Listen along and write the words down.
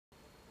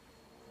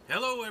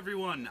Hello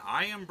everyone,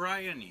 I am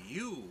Brian,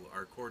 you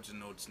are Chords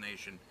and Notes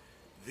Nation.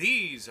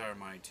 These are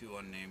my two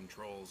unnamed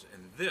trolls,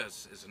 and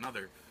this is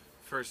another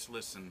first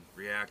listen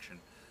reaction.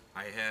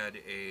 I had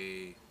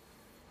a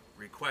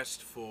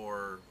request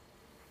for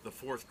the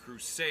Fourth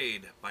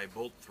Crusade by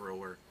Bolt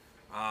Thrower.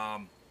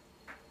 I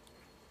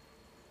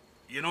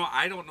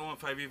don't know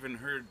if I've even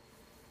heard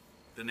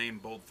the name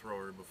Bolt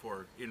Thrower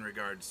before in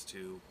regards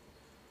to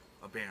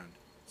a band.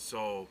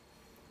 So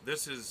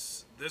this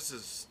is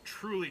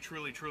truly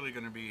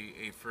going to be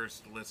a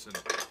first listen.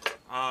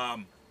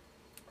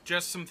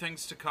 Just some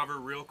things to cover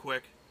real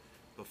quick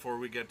before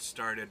we get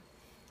started.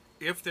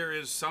 If there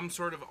is some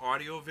sort of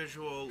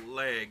audio-visual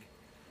lag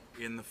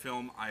in the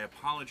film, I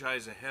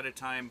apologize ahead of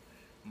time.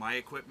 My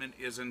equipment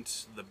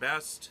isn't the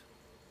best.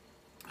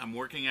 I'm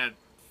working at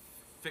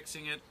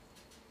fixing it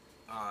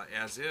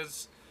as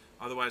is.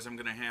 Otherwise, I'm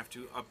going to have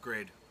to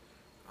upgrade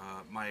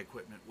my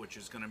equipment, which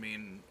is going to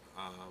mean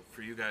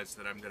for you guys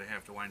that I'm going to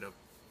have to wind up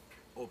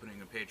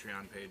opening a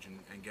Patreon page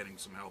and getting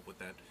some help with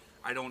that.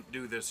 I don't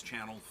do this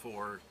channel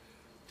for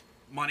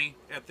money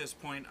at this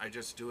point. I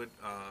just do it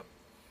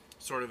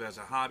sort of as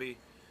a hobby.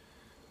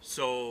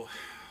 So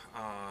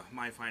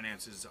my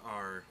finances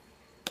are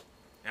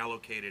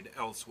allocated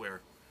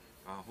elsewhere,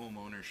 home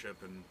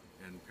ownership and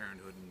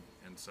parenthood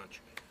and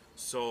such.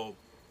 So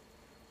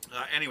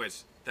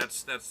anyways,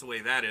 that's the way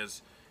that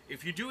is.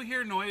 If you do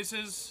hear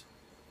noises,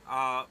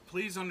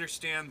 please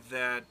understand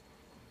that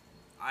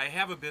I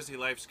have a busy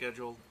life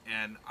schedule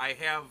and I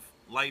have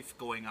life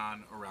going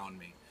on around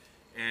me.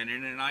 And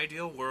in an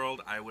ideal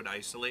world, I would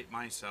isolate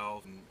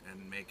myself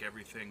and make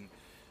everything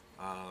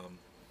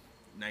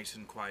nice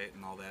and quiet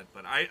and all that.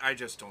 But I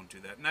just don't do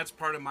that. And that's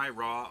part of my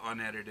raw,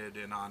 unedited,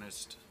 and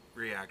honest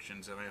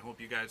reactions. And I hope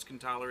you guys can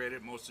tolerate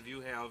it. Most of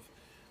you have.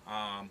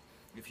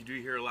 If you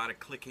do hear a lot of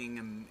clicking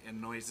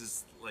and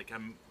noises, like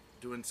I'm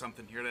doing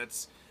something here,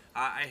 that's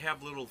I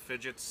have little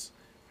fidgets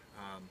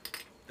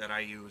that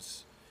I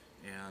use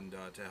and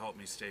to help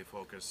me stay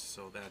focused.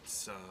 So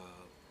that's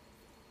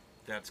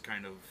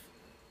kind of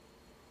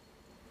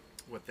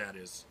what that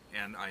is.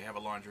 And I have a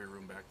laundry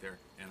room back there,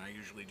 and I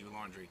usually do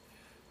laundry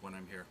when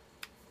I'm here.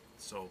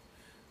 So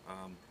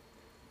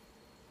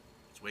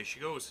that's the way she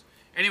goes.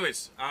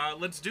 Anyways,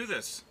 let's do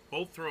this.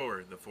 Bolt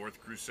Thrower, the Fourth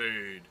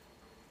Crusade.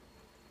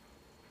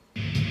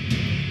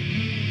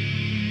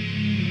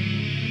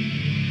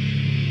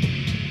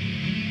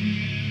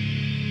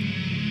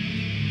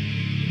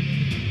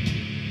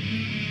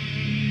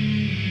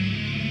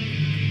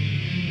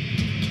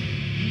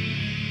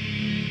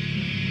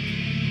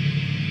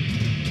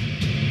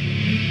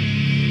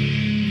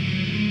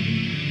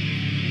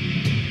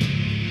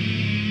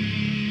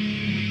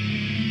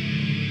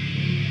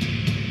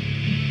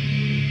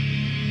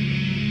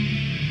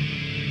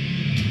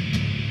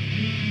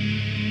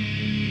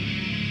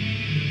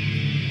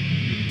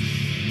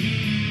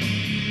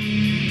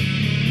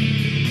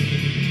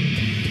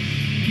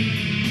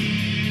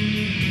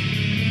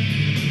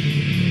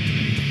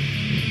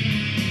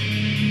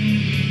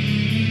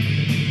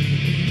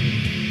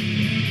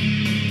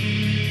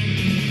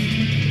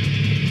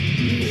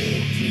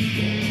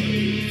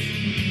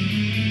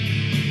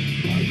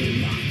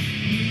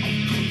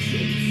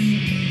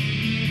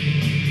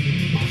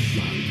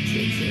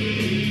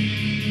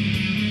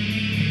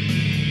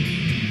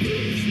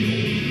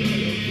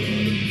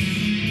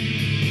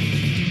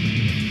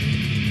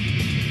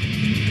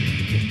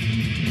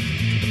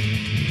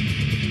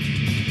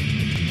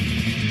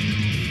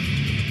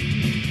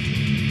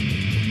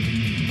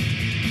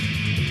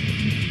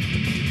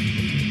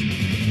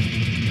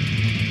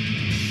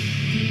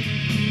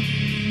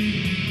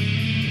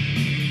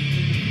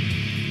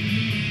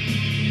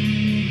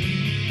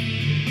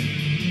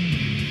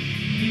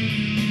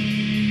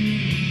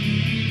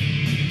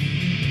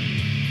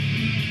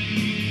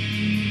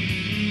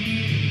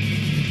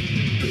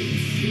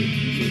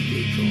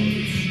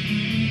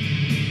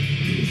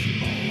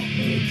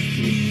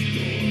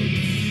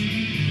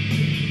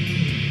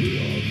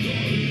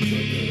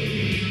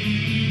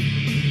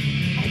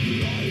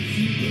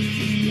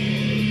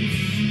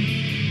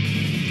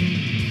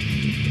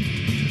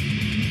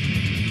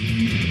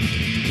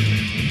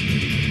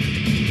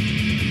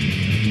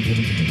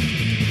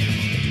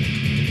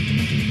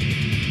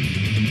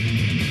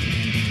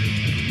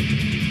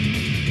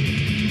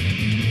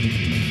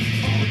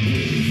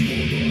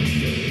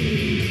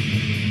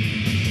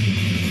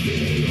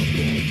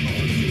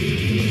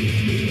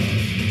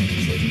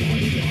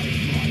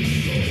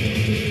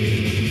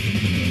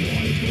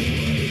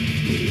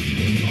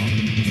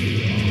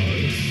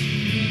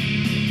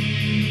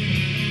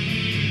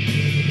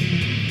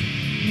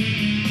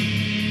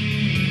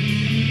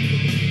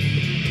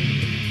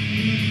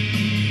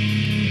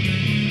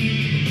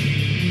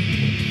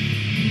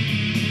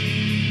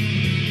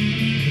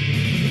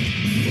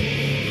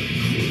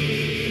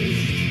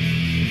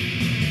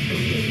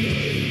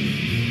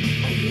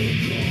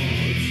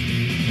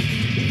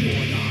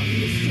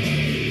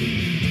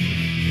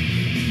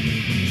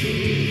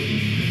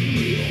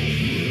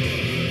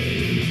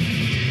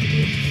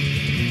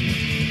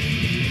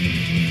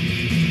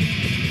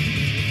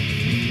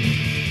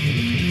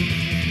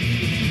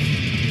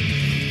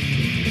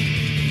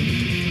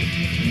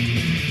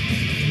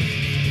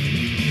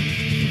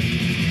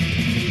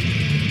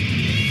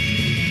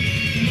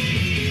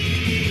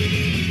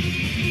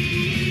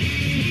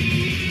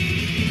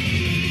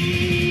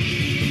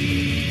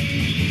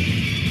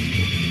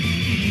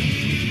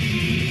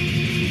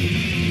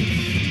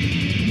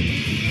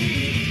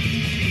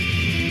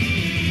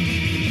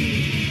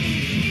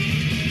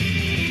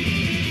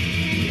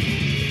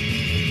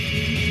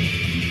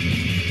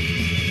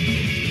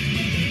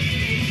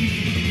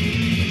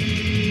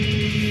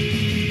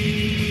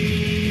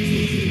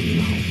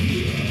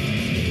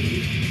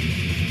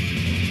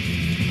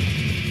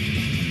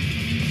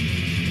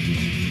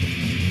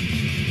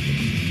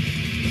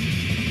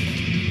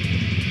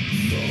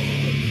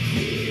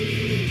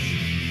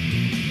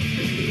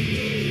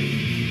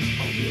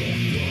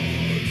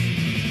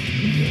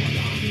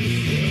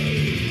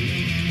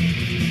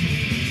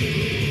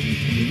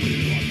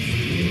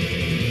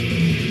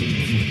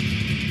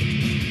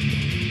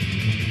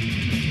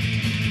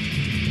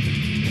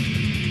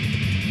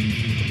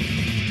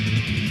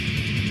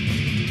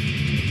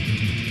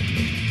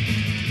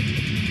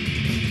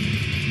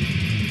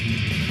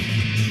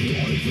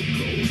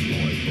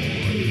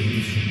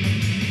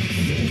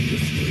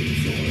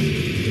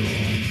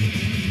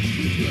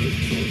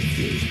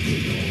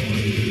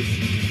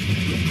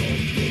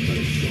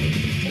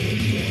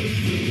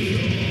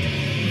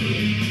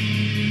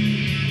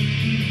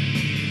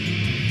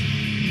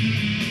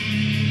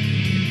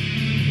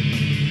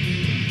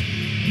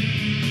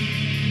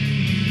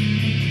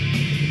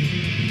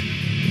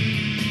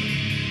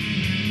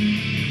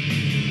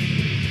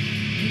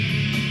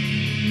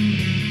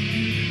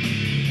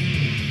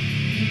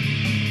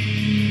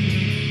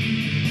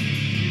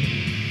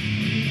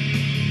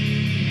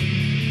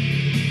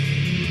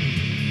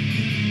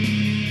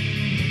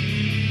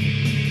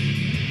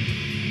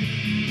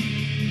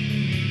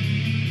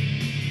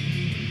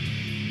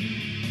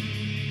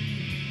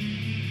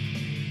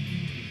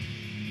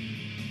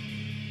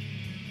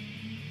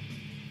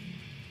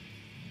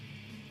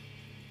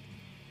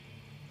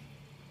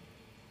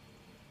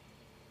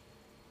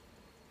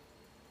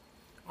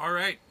 All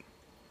right,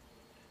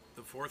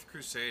 the Fourth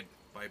Crusade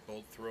by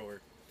Bolt Thrower.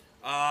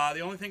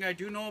 The only thing I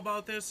do know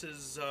about this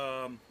is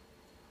it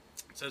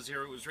says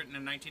here it was written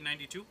in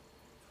 1992,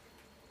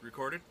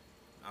 recorded.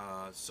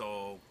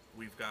 So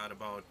we've got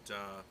about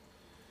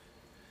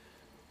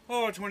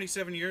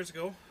 27 years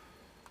ago,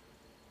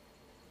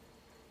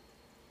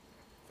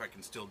 if I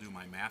can still do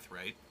my math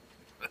right.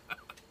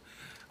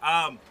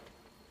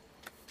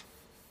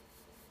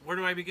 Where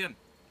do I begin?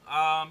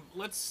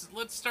 Let's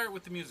start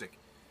with the music.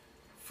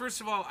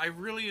 First of all, I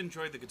really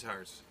enjoyed the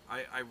guitars.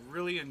 I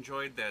really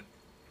enjoyed that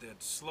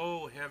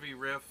slow, heavy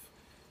riff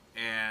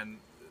and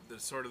the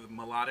sort of the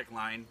melodic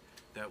line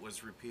that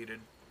was repeated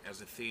as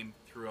a theme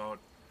throughout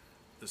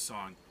the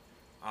song.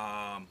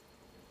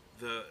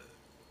 The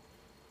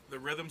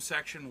rhythm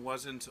section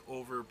wasn't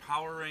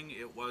overpowering.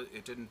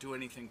 It didn't do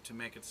anything to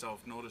make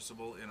itself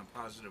noticeable in a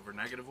positive or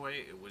negative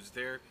way. It was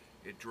there.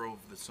 It drove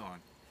the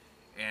song,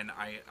 and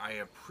I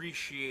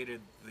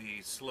appreciated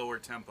the slower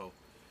tempo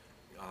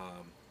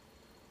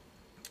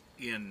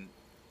in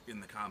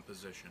the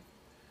composition.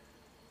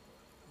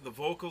 The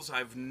vocals,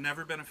 I've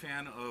never been a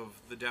fan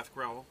of the death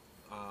growl.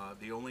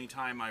 The only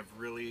time I've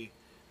really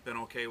been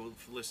okay with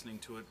listening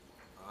to it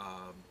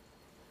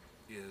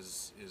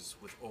is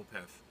with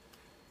Opeth,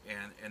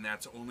 and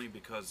that's only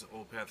because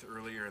Opeth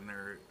earlier in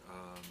their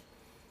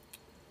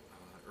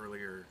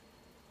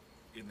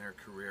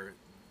career,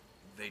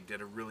 they did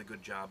a really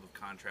good job of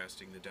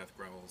contrasting the death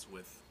growls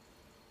with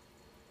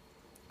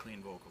clean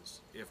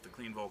vocals. If the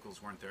clean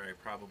vocals weren't there, I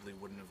probably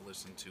wouldn't have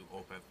listened to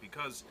Opeth,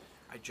 because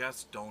I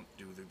just don't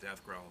do the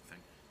death growl thing.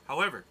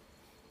 However,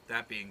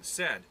 that being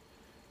said,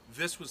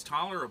 this was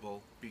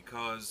tolerable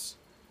because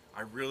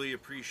I really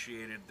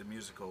appreciated the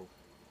musical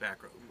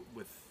background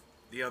with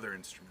the other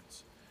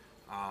instruments.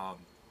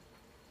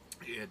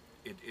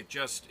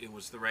 It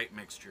was the right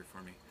mixture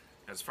for me.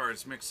 As far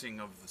as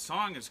mixing of the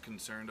song is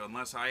concerned,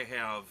 unless I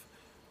have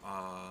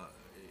a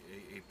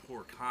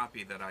poor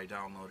copy that I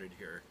downloaded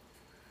here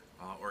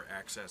or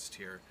accessed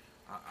here,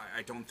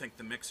 I don't think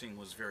the mixing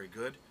was very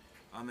good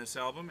on this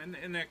album,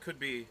 and that could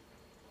be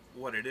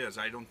what it is.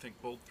 I don't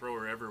think Bolt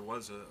Thrower ever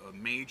was a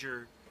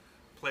major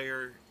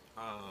player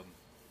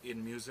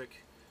in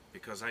music,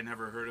 because I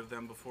never heard of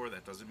them before.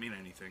 That doesn't mean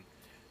anything,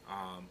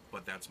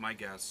 but that's my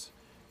guess.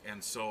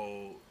 And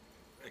so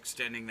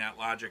extending that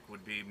logic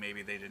would be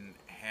maybe they didn't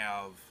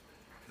have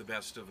the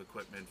best of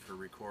equipment for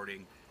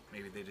recording,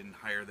 maybe they didn't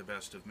hire the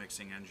best of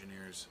mixing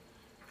engineers,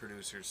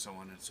 producers, so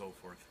on and so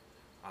forth.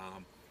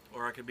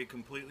 Or I could be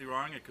completely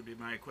wrong. It could be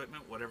my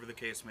equipment, whatever the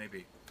case may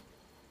be.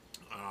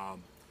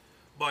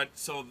 But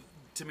so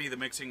to me, the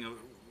mixing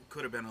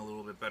could have been a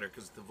little bit better,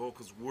 because the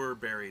vocals were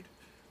buried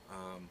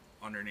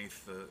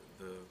underneath the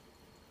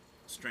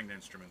stringed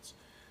instruments.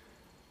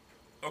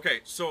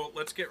 Okay, so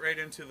let's get right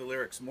into the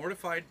lyrics.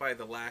 Mortified by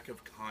the lack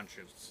of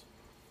conscience,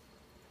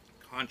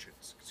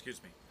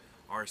 excuse me,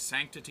 our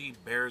sanctity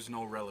bears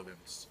no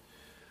relevance.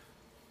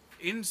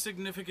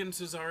 Insignificance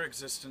is our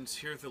existence,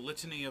 hear the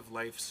litany of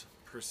life's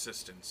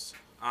persistence.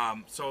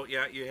 So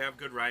yeah, you have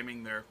good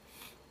rhyming there.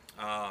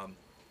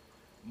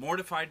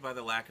 Mortified by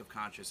the lack of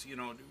conscience. You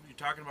know, you're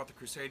talking about the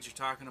Crusades, you're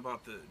talking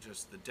about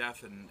just the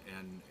death and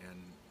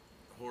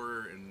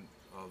horror and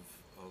of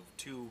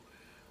two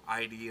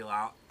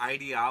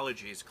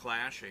ideologies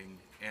clashing,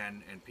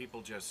 and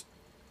people just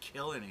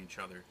killing each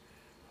other.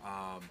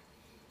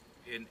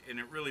 And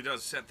it really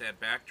does set that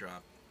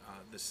backdrop.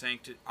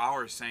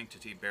 Our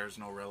sanctity bears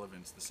no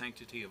relevance. The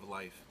sanctity of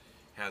life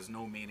has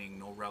no meaning,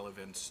 no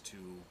relevance to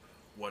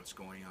what's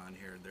going on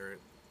here.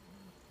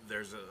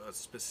 There's a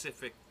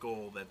specific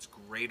goal that's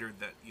greater,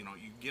 that you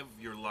give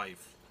your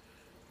life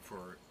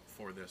for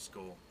this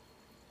goal,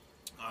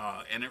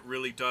 and it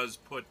really does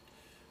put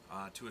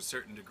to a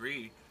certain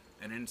degree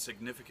an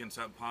insignificance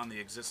upon the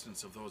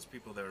existence of those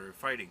people that are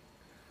fighting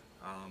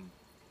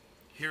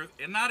here.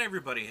 And not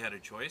everybody had a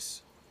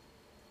choice.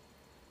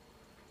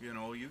 You're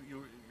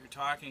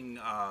talking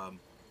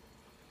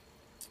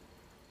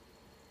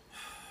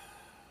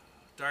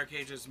Dark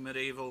Ages,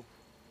 medieval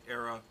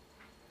era.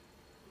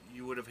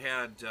 You would have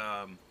had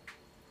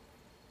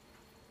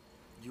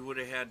you would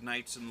have had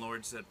knights and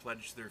lords that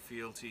pledged their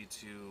fealty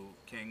to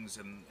kings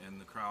and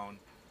the crown,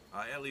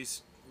 at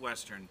least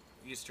Western.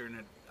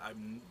 Eastern,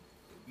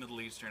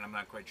 Middle Eastern, I'm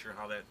not quite sure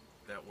how that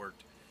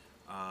worked.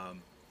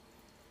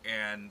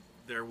 And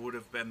there would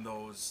have been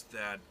those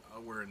that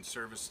were in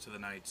service to the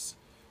knights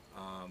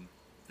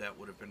that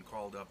would have been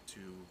called up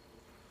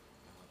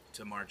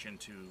to march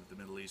into the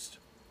Middle East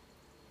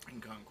in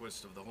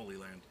conquest of the Holy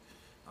Land.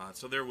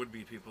 So there would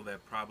be people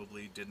that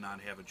probably did not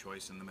have a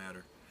choice in the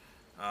matter.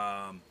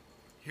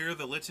 Hear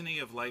the litany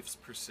of life's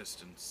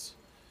persistence.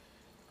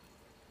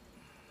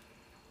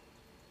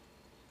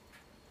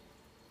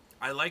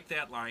 I like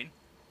that line.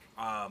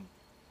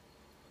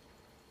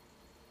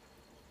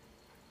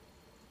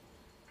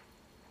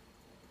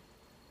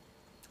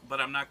 But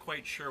I'm not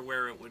quite sure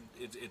where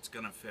it's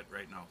going to fit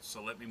right now.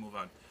 So let me move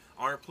on.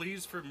 Our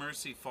pleas for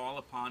mercy fall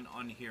upon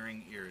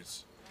unhearing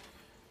ears.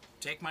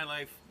 Take my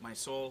life, my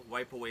soul,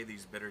 wipe away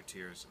these bitter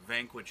tears.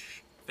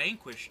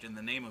 Vanquished in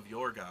the name of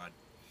your God.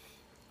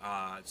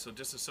 So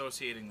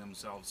disassociating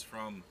themselves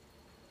from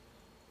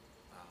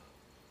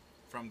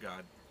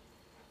God.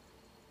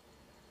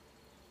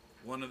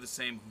 One of the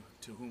same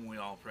to whom we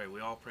all pray. We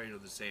all pray to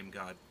the same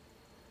God.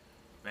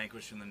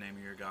 Vanquished in the name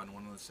of your God, and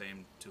one of the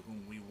same to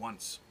whom we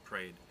once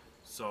prayed.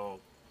 So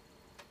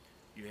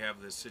you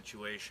have this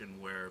situation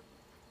where,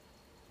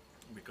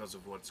 because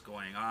of what's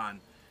going on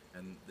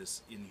and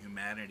this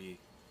inhumanity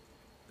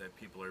that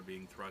people are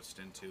being thrust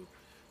into,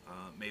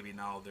 maybe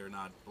now they're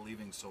not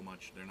believing so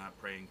much, they're not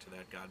praying to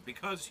that God.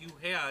 Because you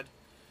had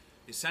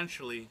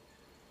essentially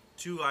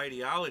two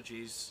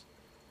ideologies.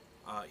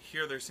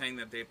 Here they're saying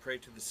that they pray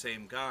to the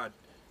same God,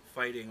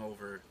 fighting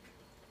over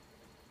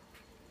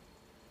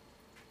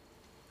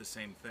the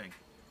same thing.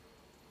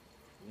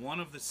 One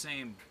of the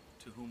same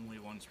to whom we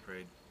once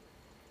prayed.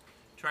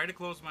 Try to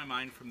close my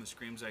mind from the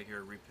screams I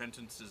hear.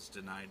 Repentance is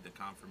denied, the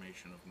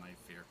confirmation of my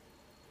fear.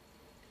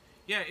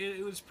 Yeah,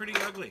 it was pretty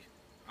ugly.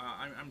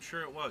 I'm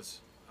sure it was.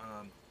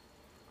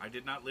 I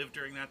did not live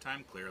during that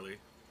time, clearly.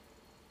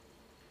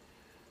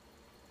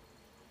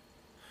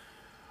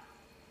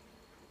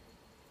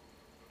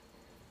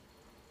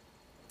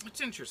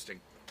 It's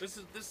interesting. This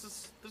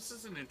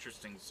is an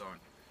interesting song.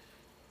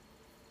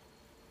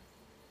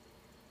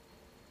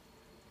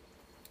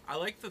 I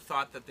like the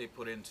thought that they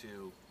put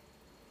into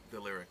the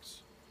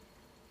lyrics.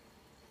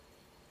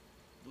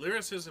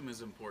 Lyricism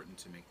is important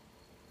to me.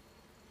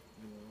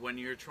 When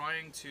you're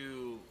trying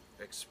to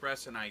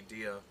express an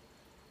idea,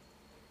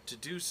 to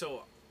do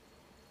so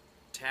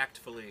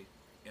tactfully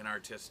and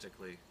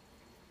artistically,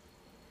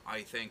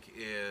 I think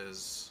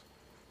is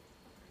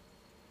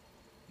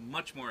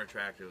much more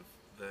attractive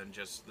than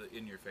just the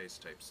in-your-face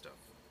type stuff.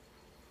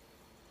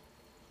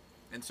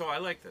 And so I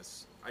like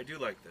this. I do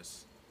like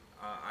this.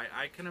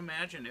 I can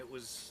imagine it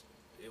was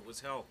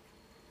hell.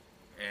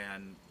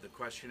 And the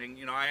questioning,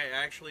 you know, I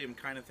actually am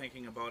kind of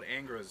thinking about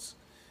Angra's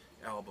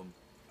album.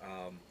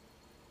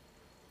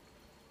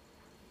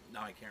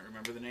 Now I can't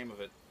remember the name of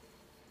it.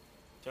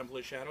 Temple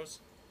of Shadows,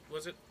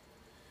 was it?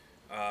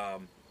 That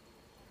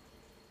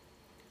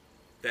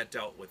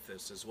dealt with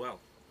this as well.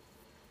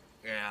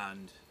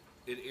 And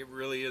it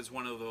really is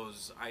one of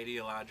those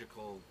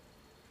ideological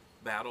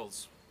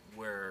battles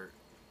where,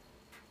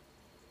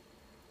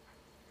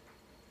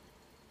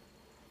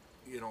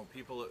 you know,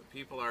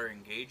 people are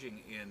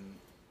engaging in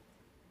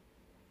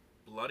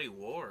bloody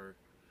war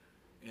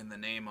in the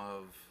name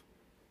of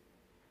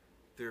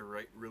their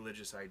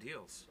religious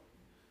ideals,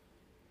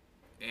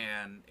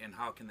 and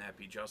how can that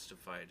be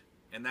justified?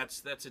 And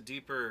that's a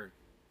deeper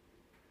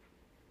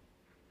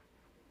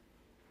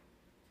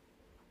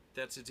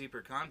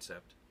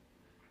concept,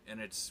 and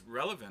it's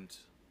relevant,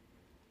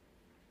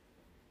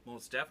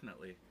 most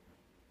definitely.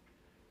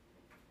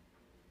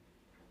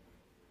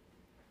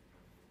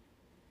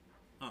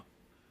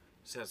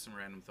 Just has some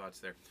random thoughts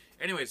there.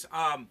 Anyways,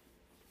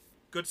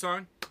 good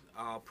song.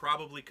 I'll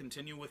probably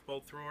continue with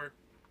Bolt Thrower.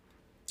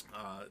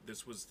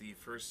 This was the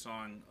first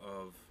song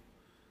of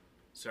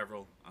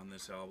several on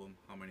this album.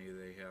 How many do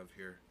they have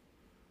here?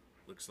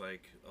 Looks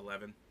like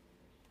 11.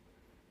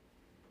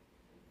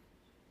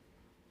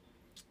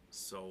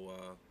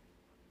 So,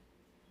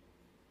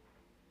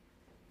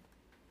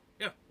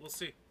 yeah, we'll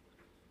see.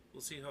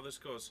 We'll see how this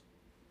goes.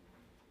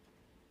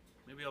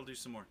 Maybe I'll do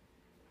some more.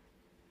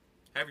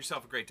 Have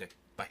yourself a great day.